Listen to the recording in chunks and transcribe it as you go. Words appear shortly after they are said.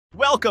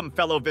Welcome,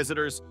 fellow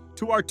visitors,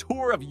 to our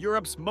tour of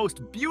Europe's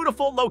most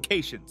beautiful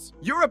locations.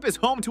 Europe is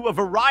home to a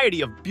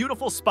variety of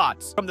beautiful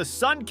spots, from the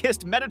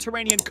sun-kissed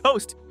Mediterranean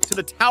coast to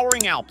the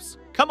towering Alps.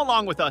 Come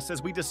along with us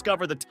as we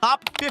discover the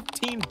top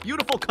 15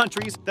 beautiful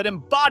countries that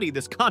embody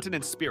this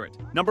continent's spirit.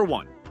 Number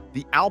 1.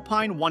 The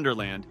Alpine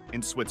wonderland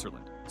in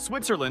Switzerland.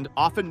 Switzerland,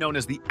 often known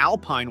as the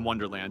Alpine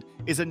wonderland,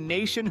 is a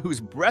nation whose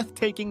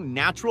breathtaking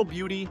natural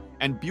beauty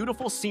and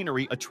beautiful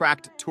scenery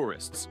attract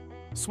tourists.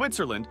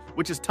 Switzerland,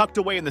 which is tucked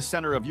away in the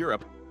center of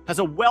Europe, has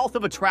a wealth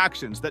of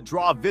attractions that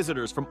draw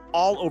visitors from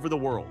all over the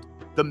world.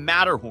 The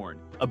Matterhorn,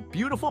 a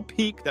beautiful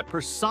peak that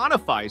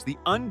personifies the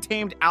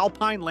untamed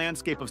alpine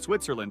landscape of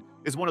Switzerland,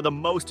 is one of the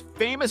most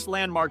famous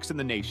landmarks in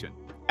the nation.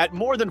 At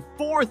more than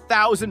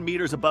 4,000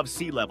 meters above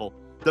sea level,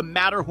 the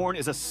Matterhorn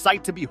is a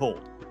sight to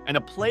behold and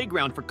a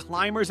playground for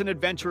climbers and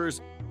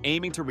adventurers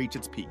aiming to reach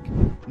its peak.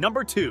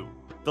 Number 2.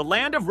 The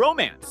land of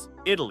romance,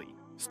 Italy.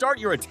 Start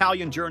your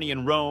Italian journey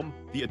in Rome,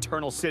 the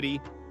Eternal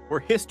City, where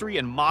history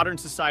and modern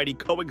society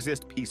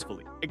coexist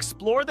peacefully.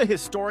 Explore the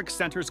historic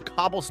center's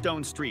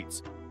cobblestone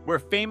streets, where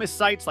famous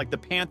sites like the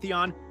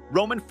Pantheon,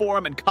 Roman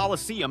Forum, and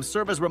Colosseum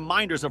serve as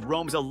reminders of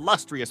Rome's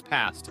illustrious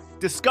past.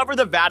 Discover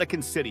the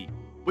Vatican City,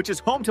 which is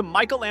home to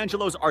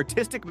Michelangelo's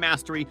artistic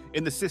mastery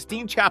in the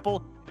Sistine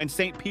Chapel and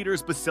St.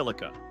 Peter's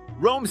Basilica.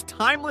 Rome's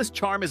timeless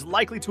charm is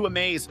likely to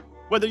amaze,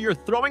 whether you're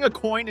throwing a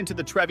coin into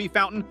the Trevi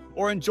Fountain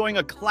or enjoying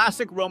a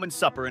classic Roman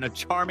supper in a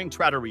charming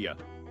trattoria.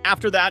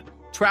 After that,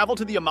 travel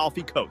to the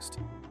Amalfi Coast,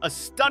 a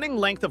stunning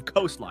length of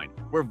coastline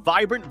where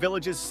vibrant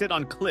villages sit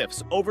on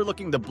cliffs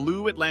overlooking the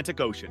blue Atlantic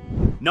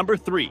Ocean. Number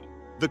 3.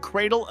 The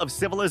cradle of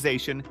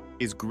civilization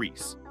is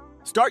Greece.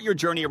 Start your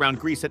journey around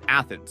Greece at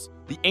Athens,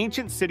 the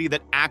ancient city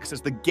that acts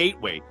as the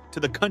gateway to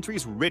the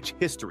country's rich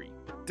history.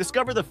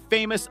 Discover the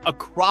famous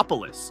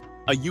Acropolis,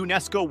 a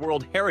UNESCO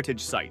World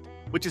Heritage Site,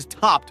 which is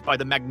topped by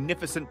the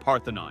magnificent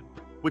Parthenon,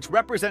 which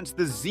represents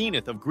the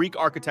zenith of Greek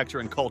architecture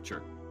and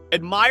culture.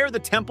 Admire the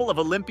Temple of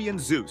Olympian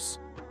Zeus,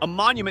 a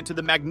monument to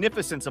the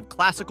magnificence of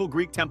classical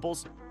Greek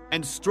temples,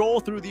 and stroll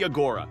through the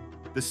Agora,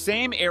 the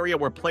same area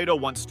where Plato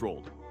once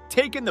strolled.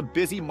 Take in the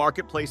busy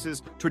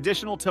marketplaces,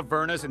 traditional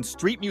tavernas, and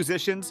street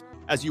musicians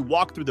as you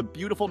walk through the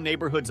beautiful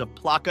neighborhoods of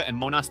Plaka and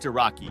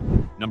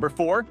Monastiraki. Number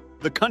 4.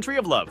 The country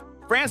of love.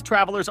 France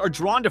travelers are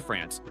drawn to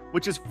France,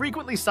 which is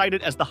frequently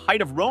cited as the height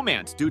of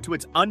romance due to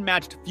its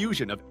unmatched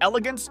fusion of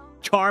elegance,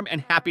 charm, and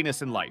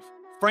happiness in life.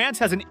 France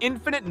has an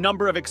infinite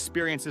number of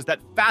experiences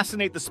that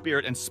fascinate the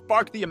spirit and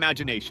spark the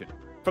imagination,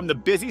 from the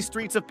busy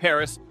streets of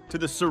Paris to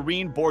the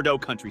serene Bordeaux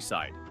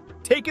countryside.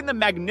 Take in the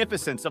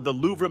magnificence of the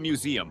Louvre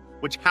Museum,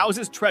 which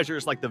houses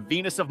treasures like the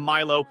Venus of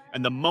Milo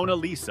and the Mona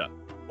Lisa,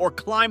 or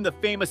climb the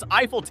famous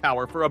Eiffel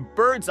Tower for a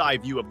bird's-eye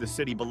view of the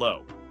city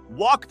below.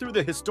 Walk through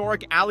the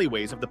historic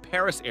alleyways of the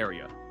Paris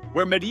area,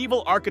 where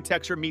medieval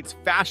architecture meets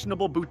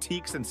fashionable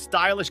boutiques and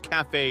stylish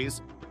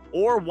cafes,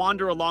 or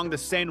wander along the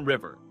Seine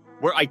River,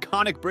 where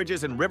iconic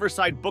bridges and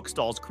riverside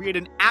bookstalls create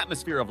an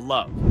atmosphere of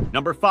love.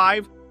 Number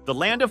 5. The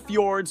land of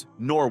fjords,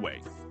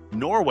 Norway.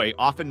 Norway,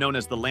 often known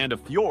as the land of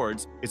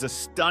fjords, is a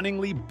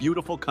stunningly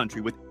beautiful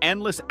country with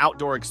endless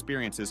outdoor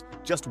experiences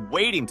just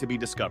waiting to be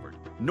discovered.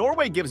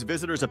 Norway gives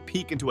visitors a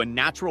peek into a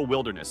natural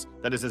wilderness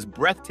that is as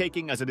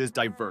breathtaking as it is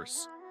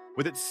diverse,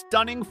 with its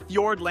stunning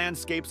fjord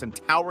landscapes and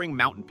towering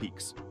mountain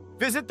peaks.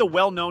 Visit the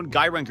well-known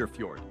Geiranger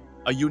Fjord,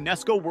 a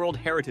UNESCO World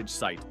Heritage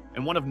Site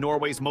and one of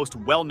Norway's most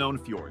well-known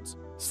fjords.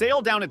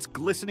 Sail down its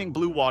glistening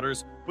blue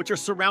waters, which are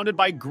surrounded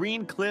by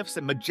green cliffs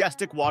and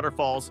majestic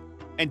waterfalls,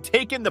 and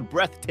take in the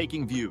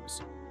breathtaking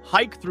views.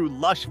 Hike through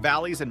lush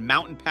valleys and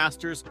mountain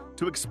pastures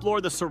to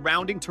explore the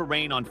surrounding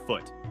terrain on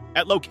foot.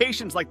 At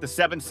locations like the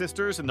Seven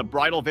Sisters and the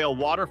Bridal Veil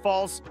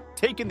waterfalls,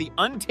 take in the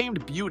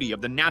untamed beauty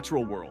of the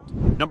natural world.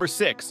 Number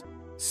 6.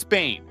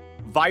 Spain.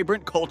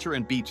 Vibrant culture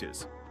and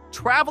beaches.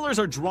 Travelers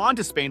are drawn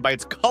to Spain by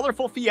its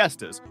colorful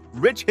fiestas,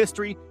 rich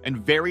history,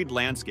 and varied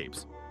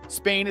landscapes.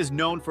 Spain is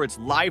known for its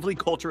lively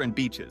culture and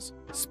beaches.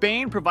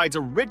 Spain provides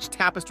a rich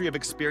tapestry of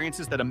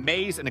experiences that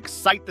amaze and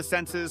excite the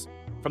senses,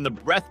 from the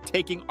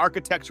breathtaking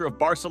architecture of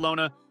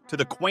Barcelona to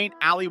the quaint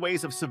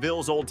alleyways of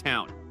Seville's Old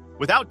Town.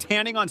 Without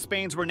tanning on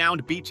Spain's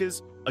renowned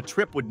beaches, a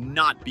trip would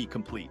not be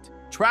complete.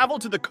 Travel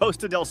to the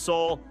Costa del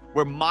Sol,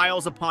 where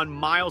miles upon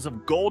miles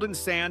of golden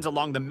sands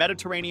along the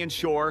Mediterranean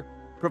shore,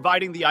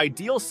 providing the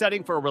ideal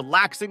setting for a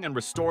relaxing and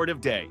restorative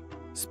day.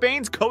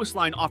 Spain's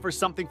coastline offers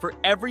something for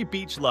every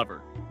beach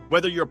lover,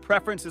 whether your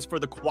preference is for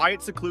the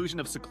quiet seclusion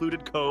of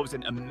secluded coves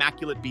and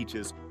immaculate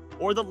beaches,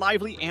 or the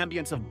lively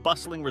ambience of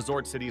bustling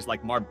resort cities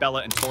like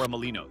Marbella and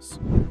Torremolinos.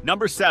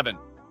 Number 7.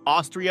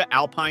 Austria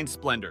Alpine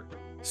splendor.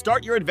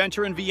 Start your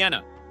adventure in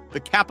Vienna, the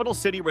capital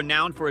city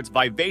renowned for its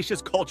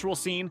vivacious cultural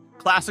scene,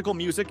 classical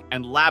music,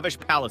 and lavish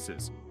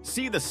palaces.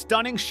 See the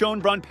stunning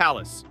Schönbrunn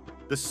Palace,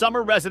 the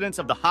summer residence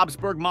of the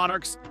Habsburg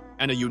monarchs,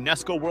 and a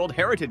UNESCO World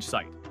Heritage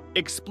Site.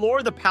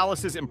 Explore the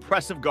palace's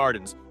impressive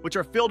gardens, which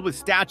are filled with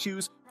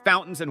statues,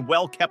 fountains, and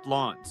well-kept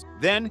lawns.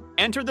 Then,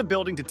 enter the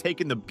building to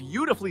take in the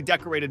beautifully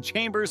decorated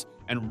chambers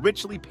and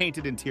richly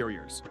painted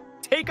interiors.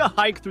 Take a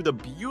hike through the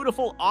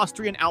beautiful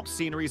Austrian Alps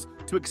sceneries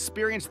to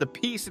experience the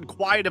peace and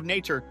quiet of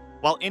nature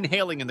while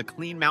inhaling in the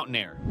clean mountain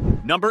air.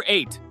 Number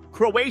 8.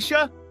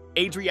 Croatia,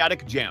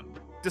 Adriatic Gem.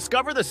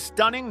 Discover the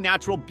stunning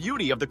natural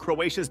beauty of the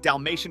Croatia's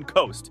Dalmatian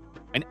coast,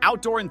 an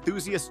outdoor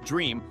enthusiast's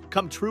dream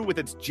come true with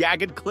its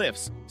jagged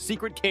cliffs,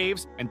 secret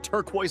caves, and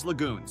turquoise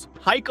lagoons.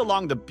 Hike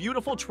along the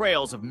beautiful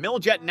trails of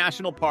Miljet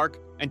National Park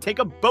and take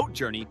a boat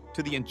journey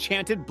to the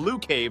enchanted Blue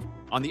Cave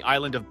on the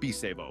island of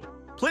Bisevo.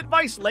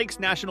 Plitvice Lakes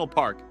National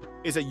Park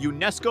is a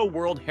UNESCO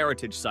World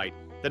Heritage Site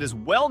that is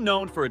well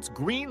known for its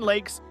green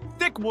lakes,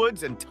 thick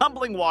woods, and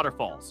tumbling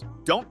waterfalls.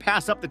 Don't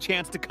pass up the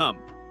chance to come.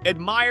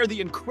 Admire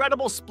the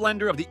incredible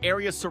splendor of the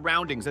area's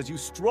surroundings as you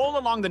stroll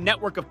along the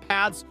network of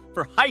paths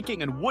for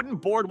hiking and wooden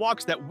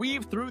boardwalks that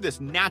weave through this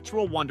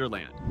natural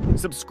wonderland.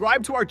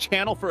 Subscribe to our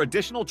channel for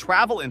additional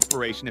travel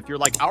inspiration if you're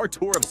like our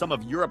tour of some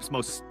of Europe's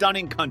most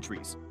stunning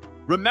countries.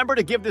 Remember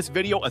to give this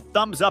video a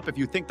thumbs up if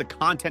you think the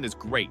content is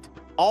great.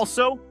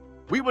 Also,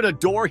 we would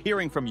adore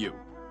hearing from you.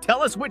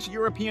 Tell us which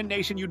European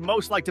nation you'd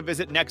most like to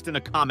visit next in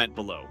a comment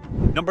below.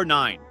 Number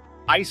 9.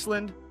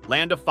 Iceland,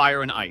 Land of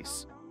Fire and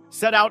Ice.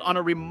 Set out on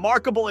a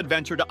remarkable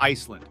adventure to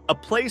Iceland, a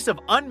place of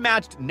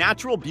unmatched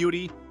natural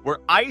beauty where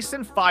ice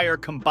and fire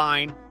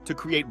combine to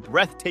create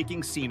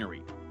breathtaking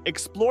scenery.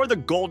 Explore the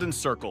Golden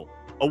Circle,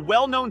 a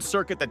well-known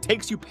circuit that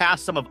takes you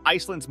past some of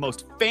Iceland's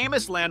most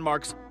famous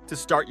landmarks to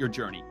start your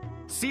journey.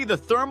 See the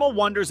thermal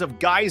wonders of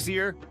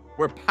Geysir,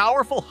 where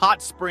powerful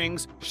hot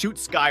springs shoot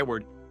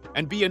skyward,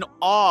 and be in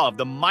awe of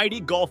the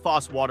mighty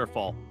Gullfoss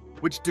waterfall,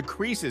 which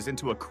decreases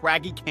into a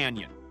craggy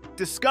canyon.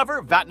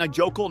 Discover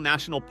Vatnajökull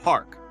National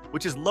Park,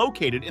 which is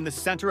located in the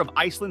center of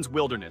Iceland's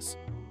wilderness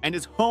and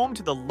is home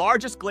to the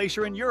largest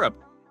glacier in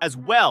Europe, as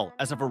well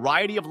as a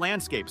variety of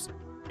landscapes,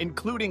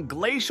 including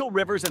glacial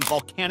rivers and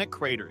volcanic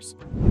craters.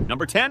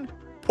 Number 10.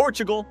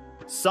 Portugal,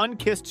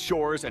 sun-kissed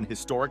shores and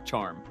historic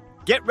charm.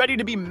 Get ready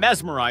to be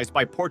mesmerized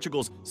by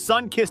Portugal's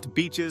sun-kissed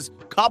beaches,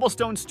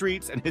 cobblestone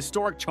streets, and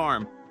historic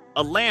charm,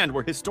 a land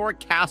where historic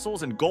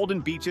castles and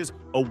golden beaches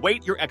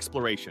await your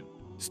exploration.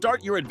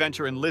 Start your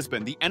adventure in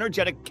Lisbon, the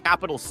energetic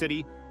capital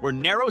city, where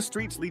narrow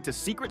streets lead to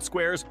secret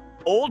squares,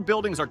 old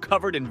buildings are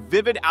covered in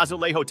vivid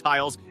azulejo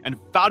tiles, and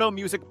fado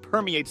music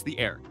permeates the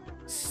air.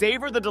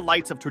 Savor the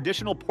delights of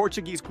traditional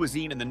Portuguese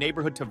cuisine in the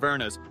neighborhood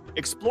tavernas,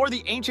 explore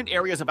the ancient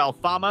areas of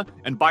Alfama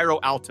and Bairro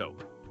Alto,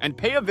 and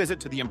pay a visit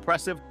to the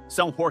impressive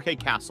São Jorge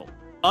Castle.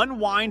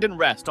 Unwind and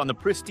rest on the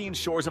pristine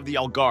shores of the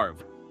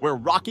Algarve, where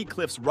rocky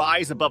cliffs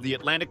rise above the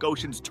Atlantic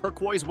Ocean's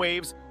turquoise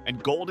waves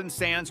and golden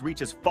sands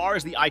reach as far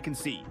as the eye can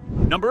see.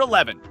 Number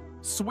 11.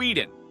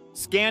 Sweden,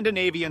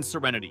 Scandinavian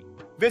serenity.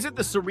 Visit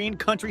the serene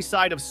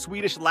countryside of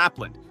Swedish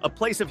Lapland, a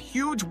place of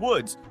huge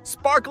woods,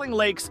 sparkling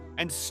lakes,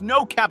 and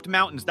snow-capped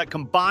mountains that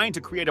combine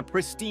to create a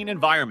pristine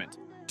environment.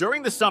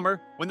 During the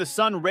summer, when the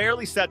sun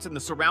rarely sets and the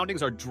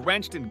surroundings are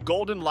drenched in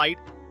golden light,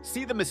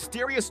 see the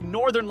mysterious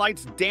northern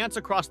lights dance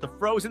across the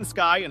frozen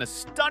sky in a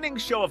stunning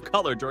show of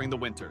color during the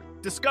winter.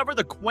 Discover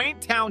the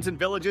quaint towns and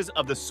villages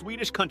of the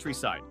Swedish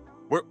countryside,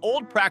 where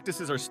old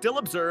practices are still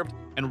observed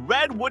and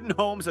red wooden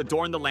homes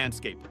adorn the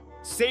landscape.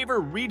 Savor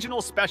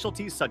regional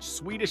specialties such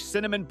Swedish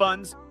cinnamon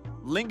buns,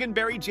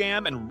 lingonberry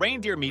jam, and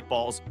reindeer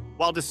meatballs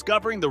while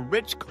discovering the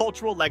rich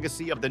cultural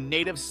legacy of the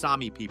native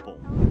Sami people.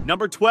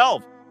 Number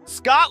 12.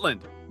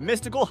 Scotland,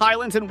 mystical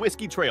highlands and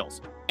whiskey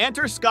trails.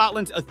 Enter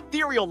Scotland's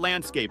ethereal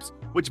landscapes,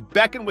 which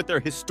beckon with their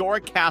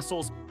historic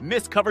castles,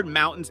 mist-covered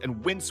mountains,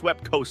 and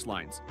windswept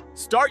coastlines.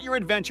 Start your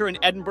adventure in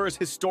Edinburgh's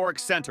historic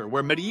centre,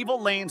 where medieval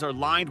lanes are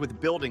lined with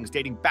buildings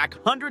dating back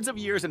hundreds of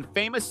years, and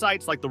famous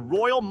sites like the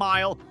Royal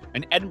Mile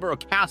and Edinburgh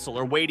Castle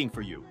are waiting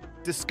for you.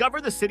 Discover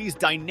the city's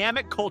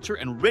dynamic culture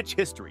and rich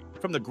history,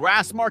 from the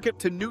Grass Market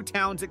to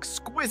Newtown's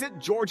exquisite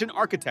Georgian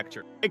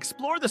architecture.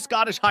 Explore the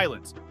Scottish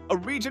Highlands, a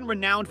region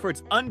renowned for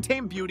its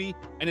untamed beauty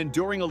and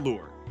enduring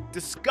allure.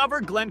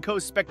 Discover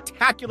Glencoe's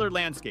spectacular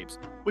landscapes,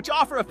 which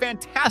offer a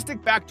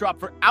fantastic backdrop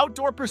for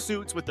outdoor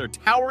pursuits with their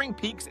towering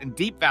peaks and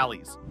deep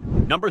valleys.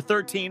 Number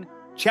 13.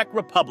 Czech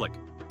Republic.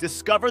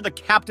 Discover the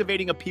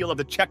captivating appeal of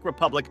the Czech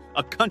Republic,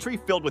 a country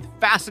filled with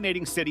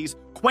fascinating cities,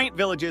 quaint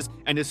villages,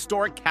 and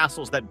historic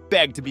castles that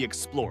beg to be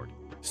explored.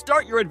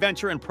 Start your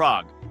adventure in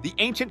Prague, the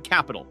ancient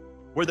capital,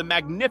 where the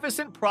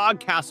magnificent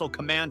Prague Castle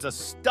commands a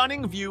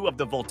stunning view of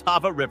the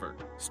Vltava River.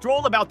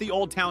 Stroll about the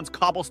old town's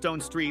cobblestone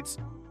streets,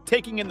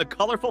 taking in the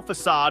colorful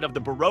facade of the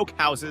Baroque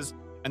houses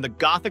and the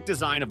Gothic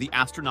design of the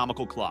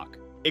astronomical clock.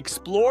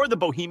 Explore the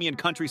Bohemian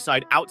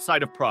countryside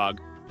outside of Prague,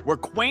 where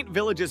quaint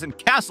villages and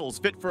castles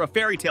fit for a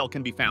fairy tale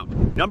can be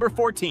found. Number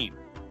 14.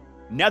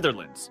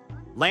 Netherlands,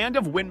 land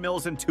of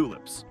windmills and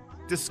tulips.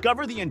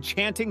 Discover the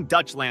enchanting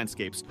Dutch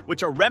landscapes,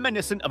 which are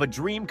reminiscent of a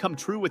dream come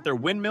true with their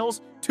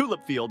windmills,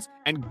 tulip fields,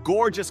 and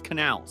gorgeous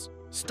canals.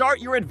 Start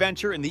your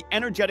adventure in the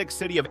energetic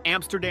city of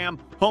Amsterdam,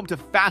 home to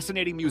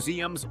fascinating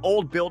museums,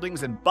 old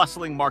buildings, and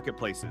bustling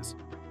marketplaces.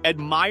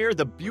 Admire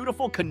the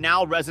beautiful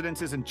canal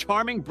residences and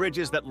charming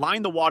bridges that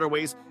line the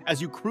waterways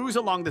as you cruise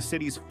along the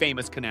city's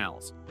famous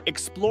canals.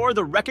 Explore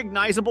the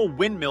recognizable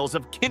windmills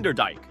of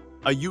Kinderdijk,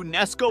 a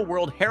UNESCO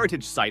World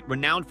Heritage Site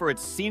renowned for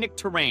its scenic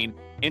terrain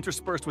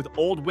interspersed with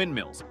old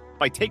windmills,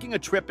 by taking a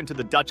trip into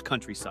the Dutch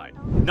countryside.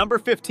 Number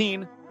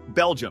 15.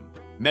 Belgium,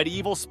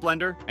 medieval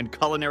splendor, and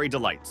culinary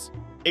delights.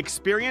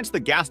 Experience the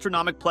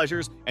gastronomic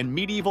pleasures and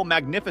medieval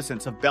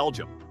magnificence of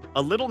Belgium,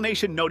 a little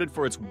nation noted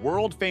for its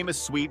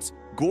world-famous sweets,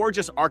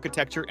 gorgeous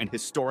architecture, and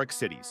historic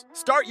cities.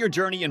 Start your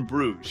journey in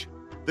Bruges,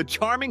 the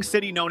charming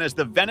city known as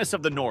the Venice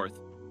of the North,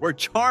 where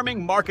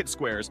charming market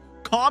squares,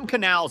 calm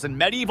canals, and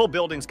medieval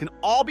buildings can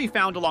all be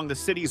found along the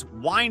city's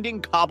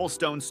winding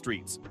cobblestone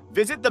streets.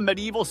 Visit the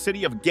medieval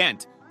city of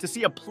Ghent to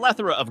see a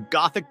plethora of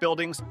Gothic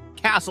buildings,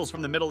 castles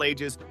from the Middle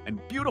Ages,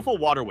 and beautiful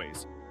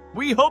waterways.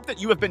 We hope that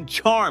you have been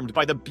charmed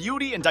by the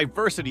beauty and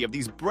diversity of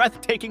these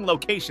breathtaking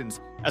locations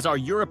as our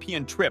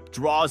European trip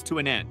draws to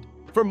an end.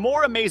 For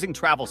more amazing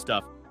travel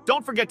stuff,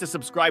 don't forget to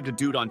subscribe to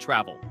Dude on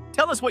Travel.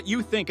 Tell us what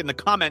you think in the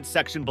comments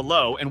section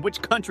below and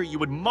which country you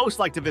would most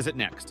like to visit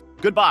next.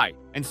 Goodbye,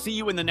 and see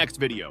you in the next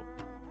video.